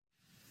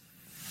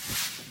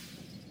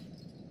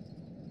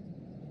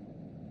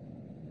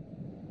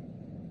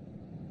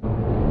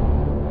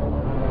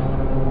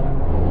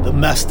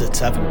Master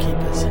Tavern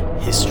Keeper's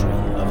History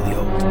of the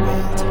Old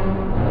World.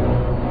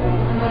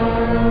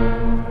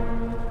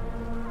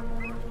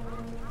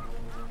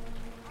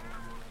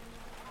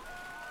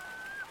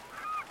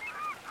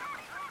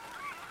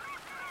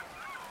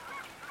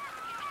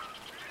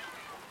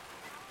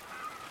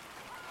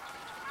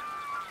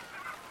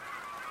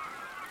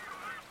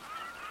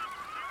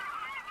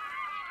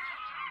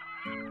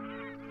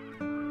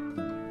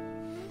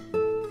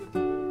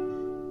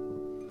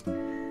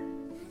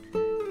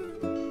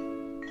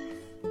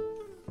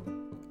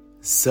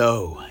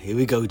 So, here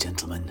we go,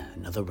 gentlemen.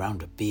 Another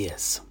round of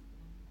beers.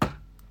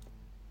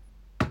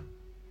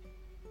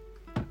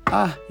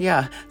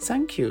 Yeah,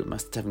 thank you,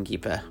 Master Tavern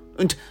Keeper.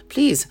 And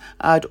please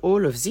add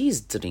all of these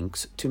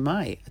drinks to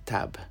my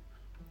tab.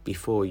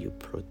 Before you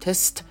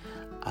protest,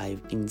 I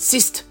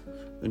insist,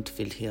 and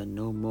will hear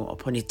no more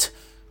upon it.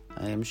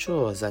 I am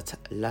sure that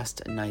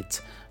last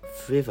night's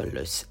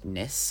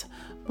frivolousness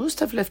must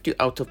have left you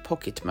out of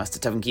pocket, Master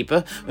Tavern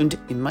Keeper, and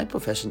in my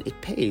profession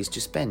it pays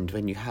to spend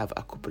when you have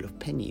a couple of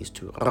pennies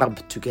to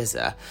rub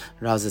together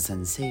rather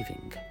than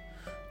saving.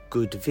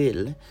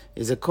 Goodwill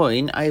is a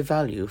coin I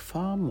value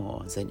far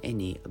more than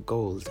any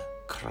gold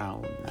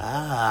crown.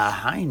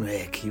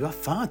 Heinrich, you are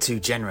far too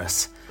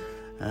generous.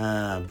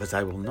 But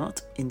I will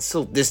not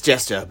insult this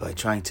gesture by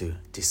trying to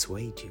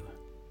dissuade you.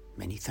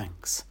 Many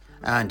thanks,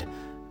 and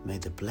may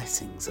the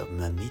blessings of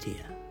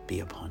Mermidia be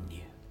upon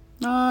you.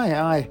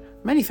 Aye.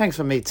 Many thanks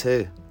from me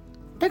too.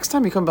 Next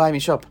time you come by me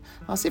shop,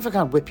 I'll see if I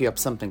can't whip you up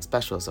something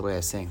special as a way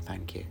of saying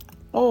thank you.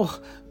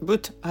 Oh,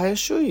 but I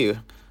assure you,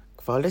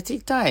 quality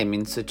time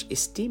in such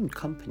esteemed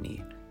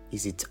company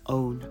is its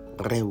own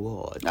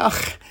reward.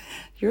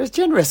 You're as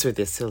generous with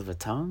your silver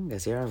tongue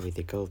as you are with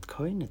your gold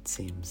coin, it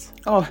seems.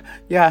 Oh,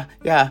 yeah.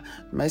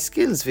 My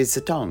skills with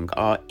the tongue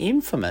are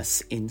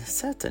infamous in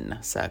certain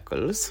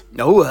circles.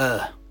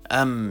 But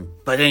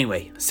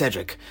anyway,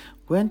 Sedrik,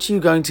 weren't you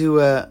going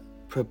to,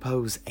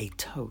 propose a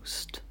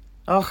toast?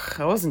 I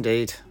was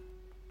indeed.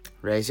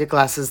 Raise your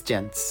glasses,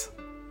 gents,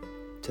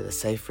 to the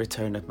safe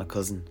return of my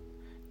cousin,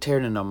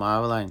 Tiernan on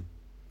Maoláin,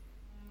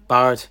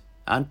 bard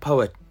and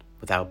poet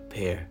without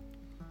peer.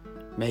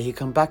 May he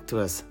come back to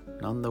us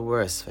none the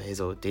worse for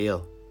his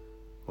ordeal,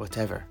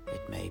 whatever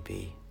it may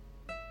be.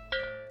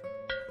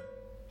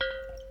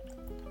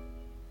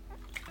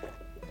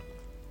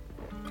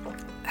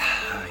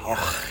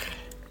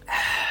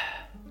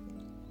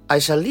 I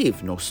shall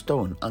leave no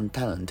stone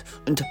unturned,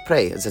 and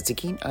pray that the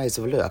keen eyes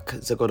of Lurk,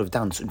 the god of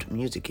dance and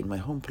music in my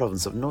home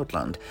province of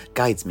Nordland,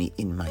 guides me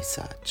in my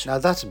search. Now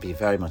that would be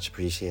very much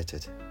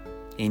appreciated.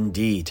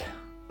 Indeed.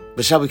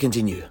 But shall we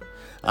continue?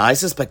 I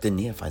suspect the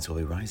neophytes will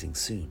be rising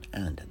soon,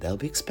 and they'll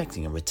be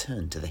expecting a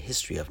return to the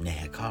history of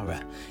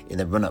Nehekara in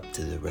the run-up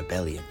to the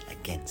rebellion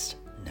against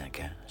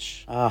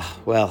Nagash.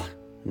 Well,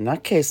 in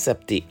that case,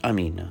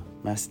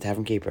 Master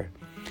Tavern Keeper,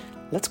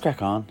 let's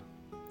crack on.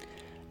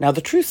 Now the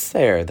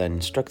Truthsayer then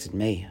instructed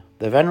me,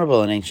 the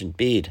venerable and ancient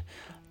Bede,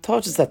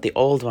 taught us that the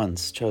Old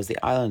Ones chose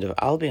the island of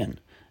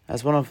Albion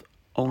as one of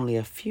only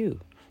a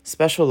few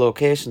special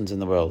locations in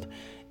the world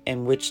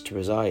in which to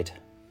reside,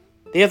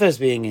 the others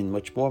being in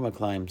much warmer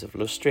climes of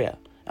Lustria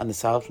and the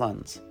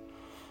Southlands,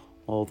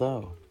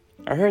 although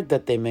I heard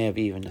that they may have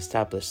even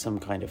established some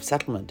kind of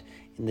settlement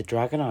in the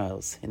Dragon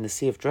Isles in the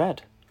Sea of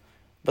Dread.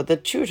 But the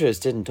tutors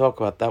didn't talk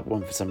about that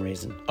one for some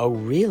reason. Oh,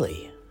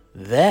 really?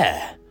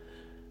 There?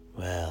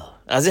 Well,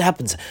 as it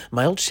happens,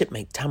 my old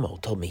shipmate Tamil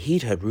told me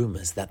he'd heard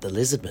rumours that the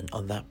lizardmen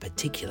on that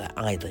particular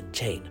island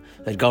chain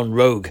had gone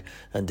rogue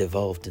and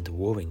evolved into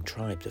warring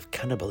tribes of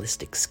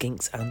cannibalistic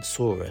skinks and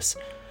saurus,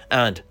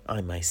 and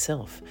I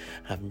myself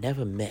have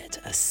never met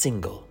a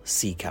single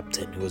sea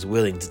captain who was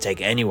willing to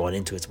take anyone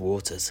into its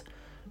waters,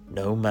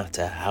 no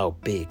matter how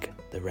big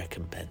the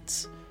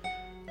recompense.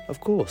 Of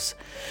course,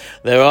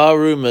 there are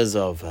rumours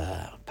of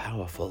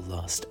powerful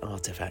lost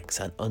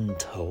artefacts and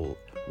untold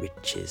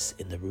riches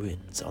in the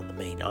ruins on the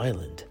main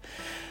island.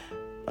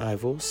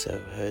 I've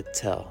also heard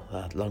tell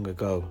that long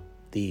ago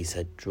these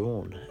had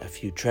drawn a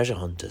few treasure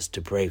hunters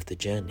to brave the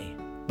journey,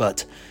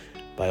 but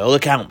by all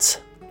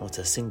accounts, not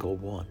a single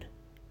one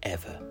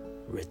ever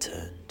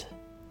returned.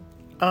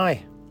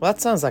 Aye, well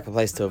that sounds like a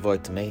place to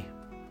avoid to me.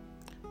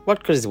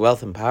 What good is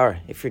wealth and power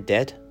if you're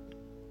dead?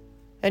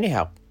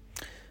 Anyhow,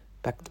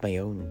 back to my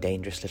own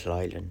dangerous little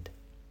island.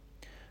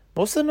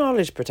 Most of the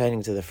knowledge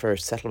pertaining to the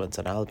first settlements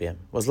on Albion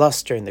was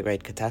lost during the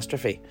Great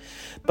Catastrophe,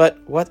 but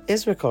what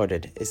is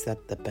recorded is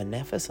that the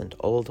beneficent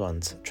Old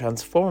Ones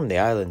transformed the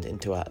island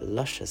into a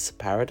luscious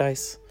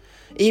paradise,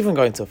 even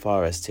going so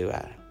far as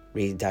to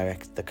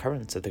redirect the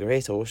currents of the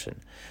Great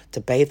Ocean to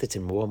bathe it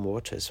in warm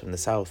waters from the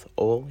south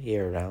all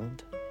year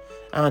round,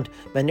 and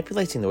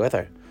manipulating the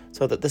weather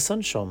so that the sun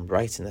shone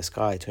bright in the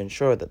sky to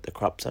ensure that the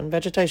crops and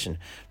vegetation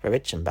were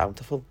rich and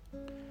bountiful.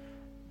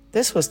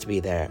 This was to be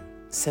their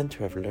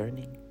centre of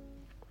learning,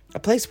 a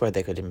place where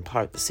they could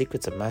impart the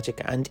secrets of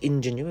magic and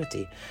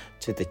ingenuity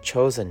to the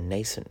chosen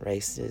nascent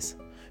races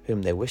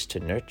whom they wished to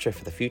nurture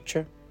for the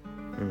future,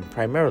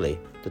 primarily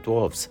the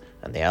dwarves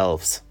and the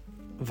elves.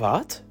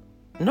 What?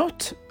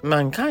 Not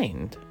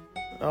mankind?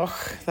 Oh,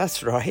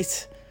 that's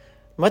right.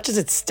 Much as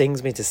it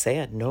stings me to say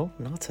it, no,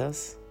 not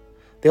us.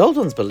 The Old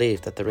Ones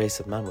believed that the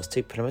race of man was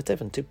too primitive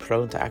and too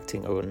prone to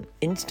acting on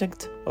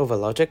instinct over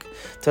logic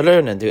to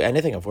learn and do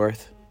anything of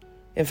worth.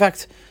 In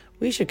fact,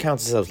 we should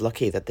count ourselves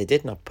lucky that they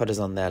did not put us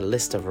on their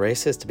list of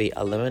races to be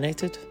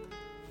eliminated.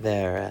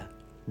 Their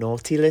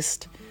naughty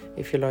list,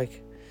 if you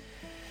like.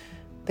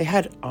 They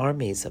had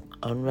armies of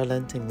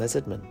unrelenting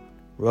lizardmen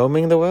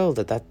roaming the world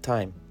at that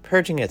time,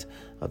 purging it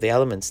of the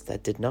elements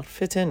that did not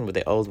fit in with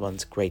the Old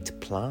Ones'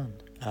 great plan.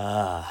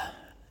 Ah,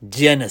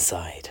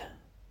 genocide.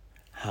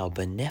 How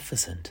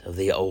beneficent of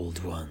the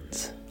Old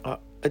Ones.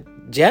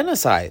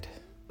 Genocide?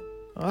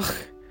 Ugh.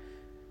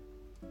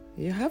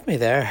 You have me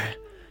there.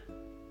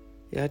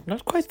 Yeah, I'd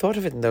not quite thought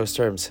of it in those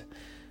terms.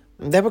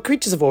 They were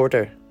creatures of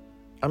order,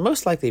 and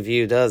most likely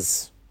viewed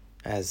as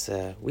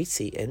we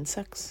see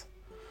insects.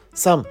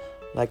 Some,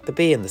 like the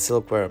bee and the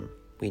silkworm,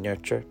 we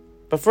nurture.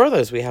 But for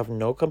others, we have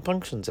no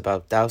compunctions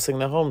about dousing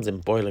their homes in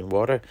boiling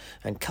water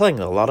and killing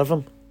a lot of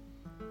them.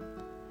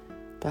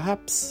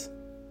 Perhaps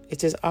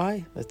it is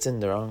I that's in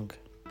the wrong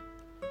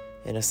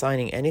in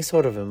assigning any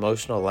sort of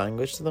emotional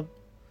language to them.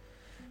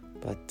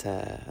 But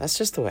that's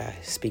just the way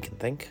I speak and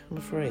think, I'm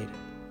afraid.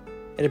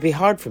 It'd be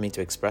hard for me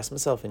to express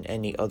myself in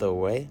any other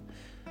way.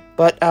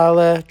 But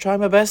I'll try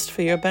my best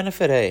for your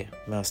benefit,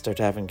 Master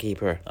Tavern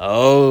Keeper?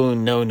 Oh,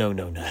 no.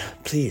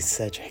 Please,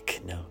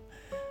 Sedrik, no.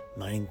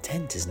 My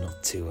intent is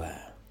not to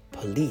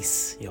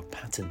police your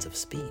patterns of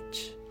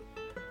speech.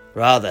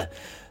 Rather,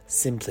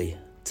 simply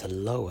to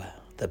lower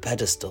the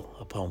pedestal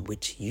upon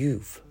which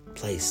you've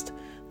placed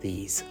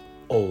these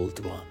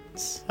Old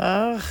Ones.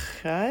 Ah,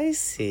 I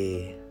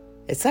see.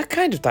 It's that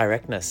kind of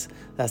directness.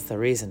 That's the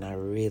reason I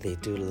really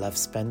do love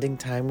spending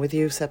time with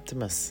you,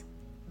 Septimus.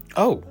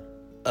 Oh,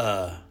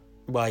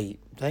 why,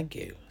 thank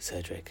you,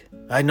 Sedrik.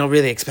 I'd not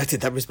really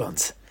expected that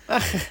response.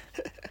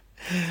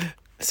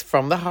 It's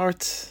from the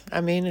heart, I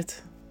mean it.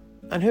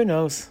 And who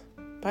knows,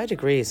 by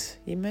degrees,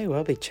 you may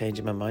well be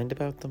changing my mind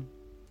about them.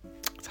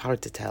 It's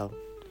hard to tell.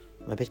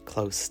 I'm a bit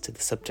close to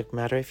the subject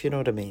matter, if you know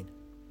what I mean.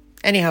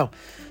 Anyhow,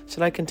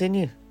 shall I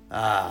continue?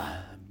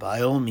 Ah,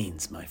 by all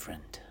means, my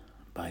friend.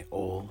 By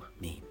all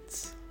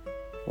means.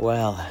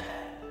 Well,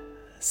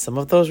 some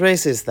of those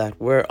races that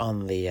were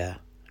on the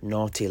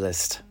naughty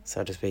list,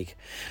 so to speak,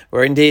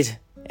 were indeed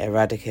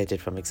eradicated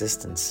from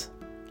existence,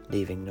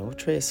 leaving no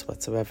trace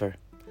whatsoever.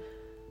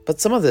 But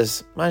some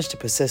others managed to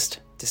persist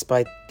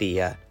despite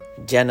the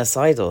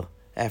genocidal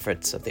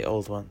efforts of the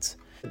Old Ones,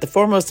 the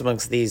foremost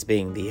amongst these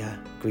being the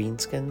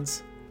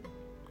greenskins.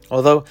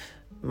 Although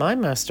my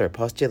master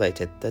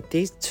postulated that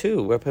these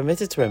too were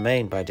permitted to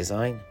remain by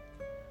design,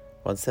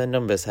 once their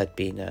numbers had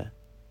been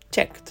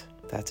checked,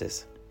 that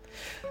is.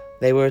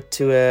 They were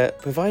to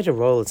provide a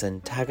role as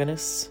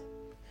antagonists,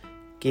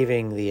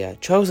 giving the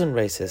chosen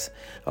races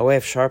a way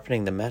of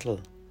sharpening the metal.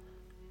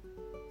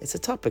 It's a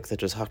topic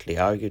that was hotly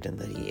argued in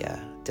the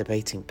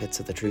debating pits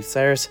of the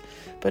Truthsayers,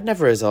 but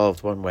never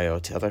resolved one way or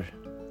the other.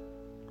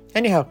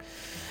 Anyhow,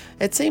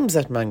 it seems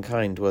that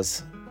mankind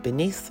was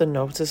beneath the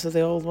notice of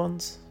the Old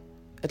Ones,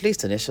 at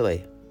least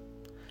initially.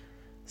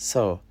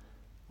 So,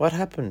 what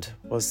happened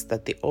was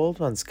that the Old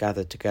Ones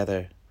gathered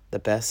together the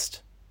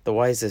best, the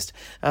wisest,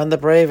 and the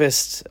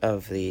bravest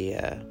of the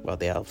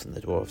elves and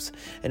the dwarves,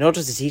 in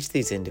order to teach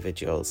these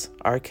individuals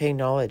arcane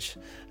knowledge,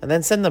 and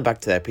then send them back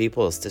to their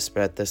peoples to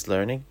spread this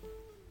learning.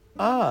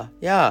 Ah,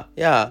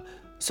 yeah.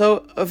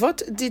 So,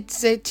 what did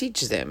they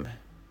teach them?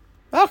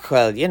 Oh,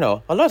 well,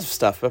 a lot of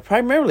stuff, but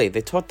primarily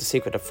they taught the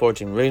secret of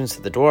forging runes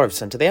to the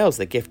dwarves, and to the elves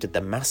they gifted the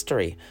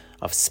mastery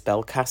of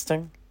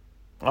spellcasting.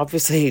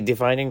 Obviously,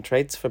 defining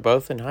traits for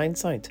both in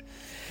hindsight.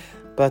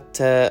 But,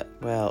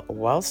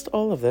 whilst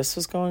all of this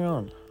was going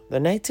on, the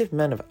native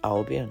men of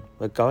Albion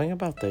were going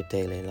about their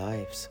daily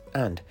lives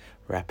and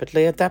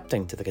rapidly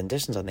adapting to the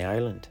conditions on the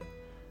island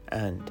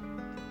and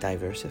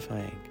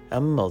diversifying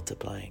and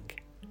multiplying.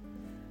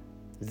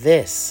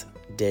 This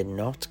did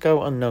not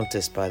go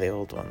unnoticed by the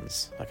Old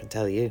Ones, I can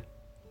tell you.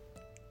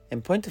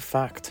 In point of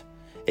fact,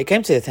 it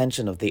came to the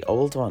attention of the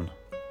Old One,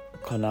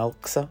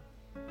 Conalxa,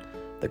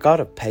 the god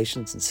of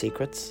patience and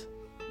secrets,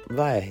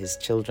 via his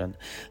children,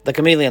 the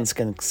chameleon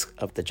skinks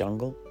of the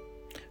jungle,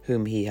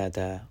 whom he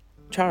had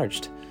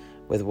charged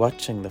with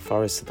watching the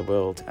forests of the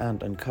world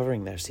and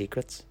uncovering their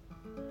secrets.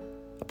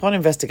 Upon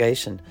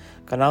investigation,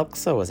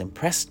 Conalxa was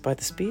impressed by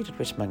the speed at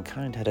which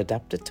mankind had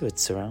adapted to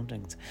its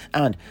surroundings,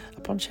 and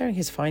upon sharing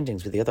his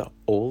findings with the other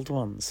Old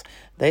Ones,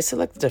 they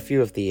selected a few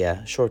of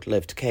the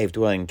short-lived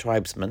cave-dwelling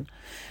tribesmen,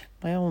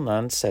 my own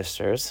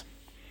ancestors,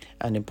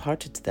 and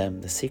imparted to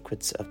them the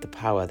secrets of the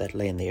power that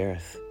lay in the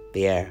earth,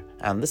 the air,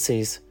 and the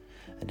seas,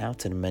 and how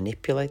to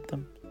manipulate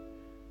them.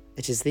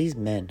 It is these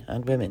men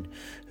and women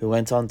who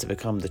went on to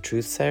become the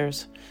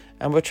Truthsayers,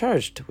 and were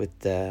charged with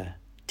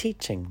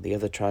teaching the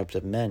other tribes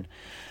of men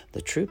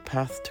the true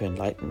path to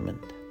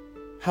enlightenment,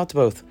 how to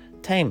both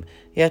tame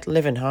yet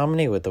live in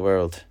harmony with the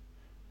world,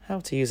 how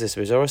to use its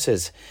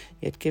resources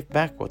yet give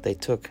back what they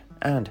took,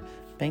 and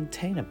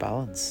maintain a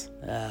balance.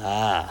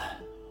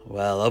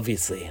 Well,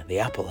 obviously, the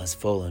apple has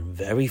fallen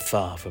very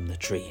far from the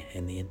tree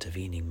in the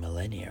intervening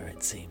millennia,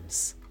 it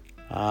seems.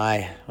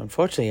 Aye,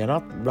 unfortunately you're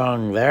not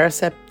wrong there,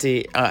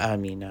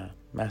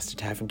 Master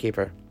Tavern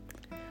Keeper.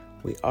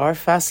 We are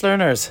fast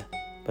learners,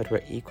 but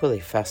we're equally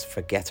fast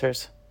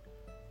forgetters.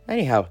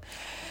 Anyhow,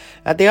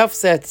 at the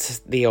outset,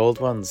 the Old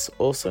Ones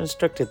also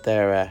instructed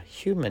their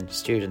human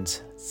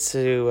students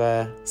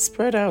to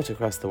spread out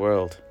across the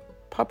world,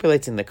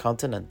 populating the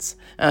continents,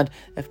 and,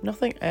 if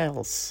nothing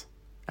else,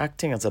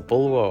 acting as a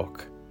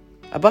bulwark,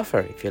 a buffer,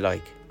 if you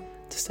like,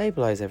 to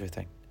stabilise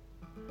everything.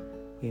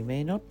 We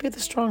may not be the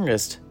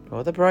strongest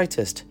nor the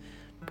brightest,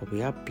 but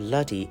we are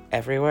bloody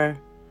everywhere.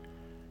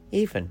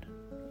 Even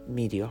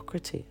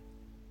mediocrity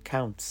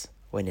counts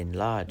when in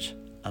large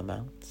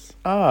amounts.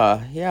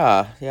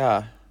 Yeah,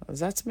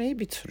 that may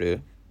be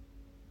true.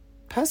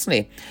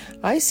 Personally,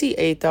 I see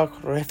a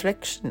dark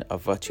reflection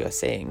of what you're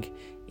saying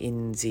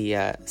in the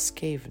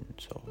Skaven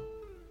soul.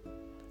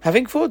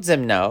 Having fought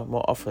them now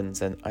more often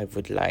than I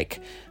would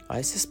like,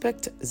 I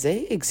suspect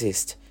they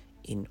exist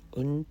in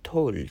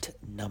untold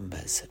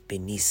numbers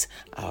beneath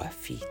our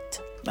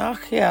feet.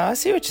 Yeah, I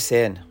see what you're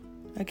saying.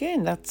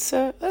 Again, that's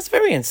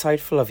very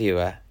insightful of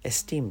you,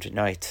 esteemed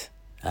knight.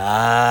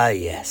 Ah,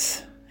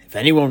 yes. If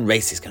any one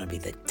race is going to be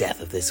the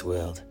death of this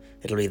world,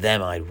 it'll be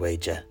them, I'd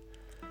wager.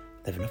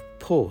 They've enough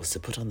paws to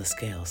put on the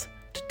scales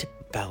to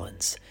tip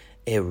balance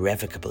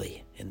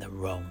irrevocably in the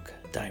wrong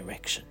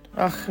direction.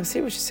 I see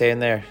what you're saying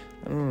there.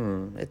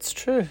 It's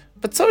true.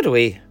 But so do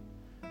we.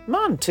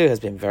 Man, too, has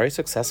been very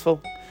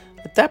successful,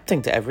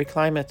 adapting to every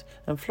climate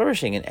and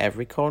flourishing in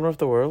every corner of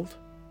the world.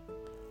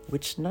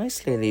 Which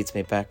nicely leads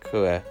me back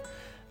to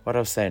what I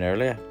was saying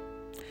earlier.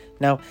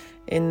 Now,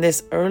 in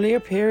this earlier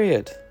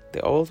period,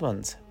 the Old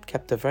Ones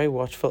kept a very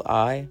watchful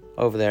eye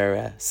over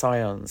their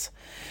scions,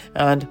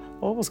 and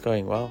all was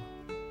going well.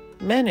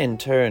 Men, in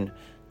turn,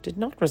 did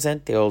not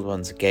resent the Old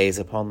Ones' gaze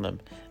upon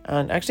them,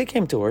 and actually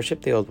came to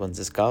worship the Old Ones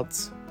as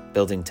gods,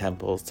 building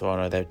temples to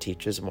honour their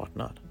teachers and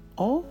whatnot.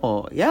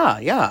 Oh,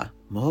 yeah,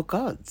 more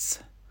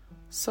gods.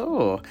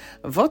 So,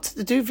 what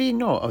do we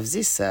know of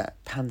this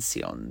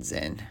pantheon,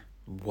 then?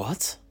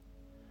 What?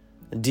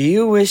 Do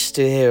you wish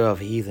to hear of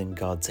heathen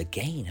gods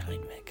again,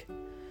 Heinrich?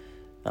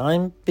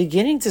 I'm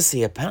beginning to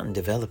see a pattern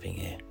developing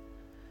here.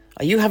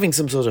 Are you having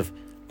some sort of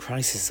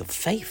crisis of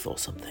faith or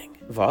something?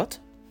 What?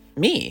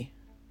 Me?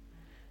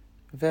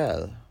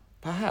 Well,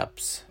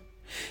 perhaps.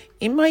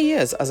 In my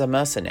years as a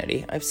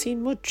mercenary, I've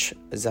seen much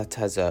that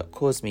has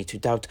caused me to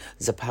doubt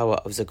the power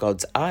of the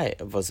gods I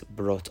was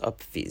brought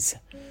up with.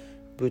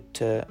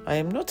 But I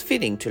am not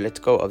willing to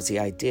let go of the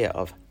idea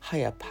of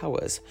higher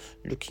powers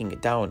looking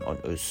down on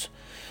us.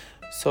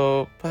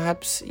 So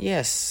perhaps,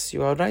 yes,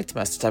 you are right,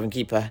 Master Tavern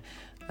Keeper.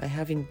 I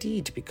have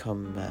indeed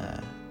become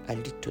a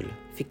little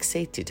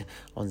fixated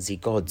on the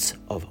gods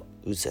of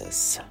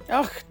others.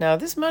 Now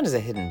this man is a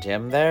hidden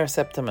gem there,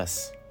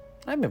 Septimus.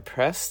 I'm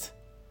impressed.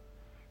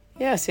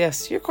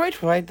 Yes, you're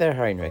quite right there,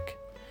 Heinrich.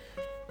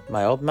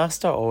 My old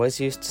master always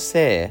used to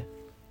say,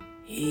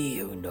 "He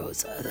who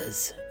knows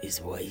others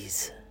is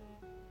wise.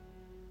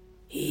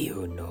 He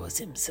who knows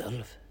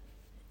himself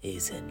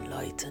is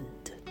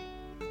enlightened."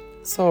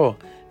 So,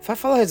 if I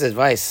follow his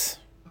advice,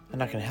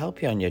 and I can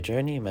help you on your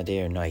journey, my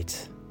dear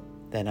knight,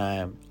 then I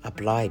am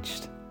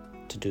obliged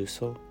to do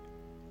so.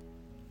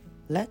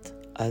 Let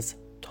us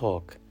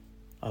talk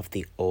of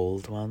the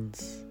Old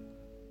Ones.